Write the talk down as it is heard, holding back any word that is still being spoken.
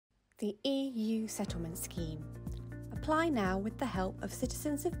the EU Settlement Scheme. Apply now with the help of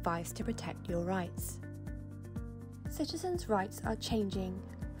Citizens' Advice to protect your rights. Citizens' rights are changing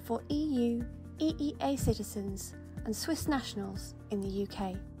for EU, EEA citizens and Swiss nationals in the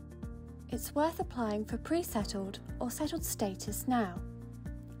UK. It's worth applying for pre-settled or settled status now.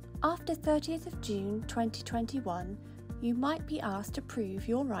 After 30th of June 2021, you might be asked to prove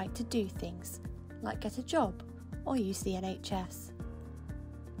your right to do things, like get a job or use the NHS.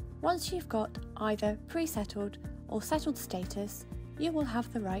 Once you've got either pre-settled or settled status, you will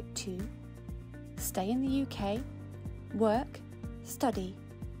have the right to stay in the UK, work, study,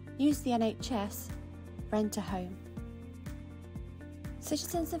 use the NHS, rent a home.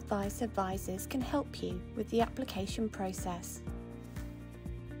 Citizens' Advice advisors can help you with the application process.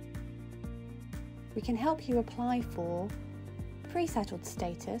 We can help you apply for pre-settled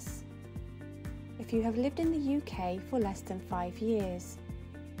status if you have lived in the UK for less than 5 years,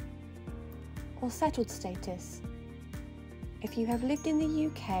 or settled status if you have lived in the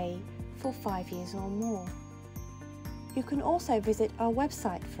UK for 5 years or more. You can also visit our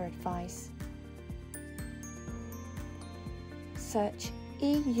website for advice. Search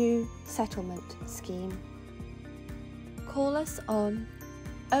EU Settlement Scheme. Call us on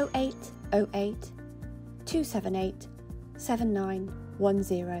 0808 278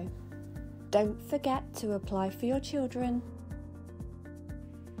 7910. Don't forget to apply for your children.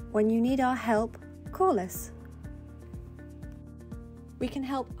 When you need our help, call us. We can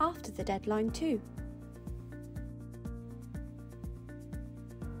help after the deadline too.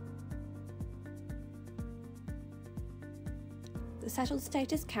 The Settled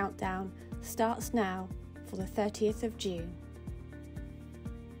Status Countdown starts now for the 30th of June.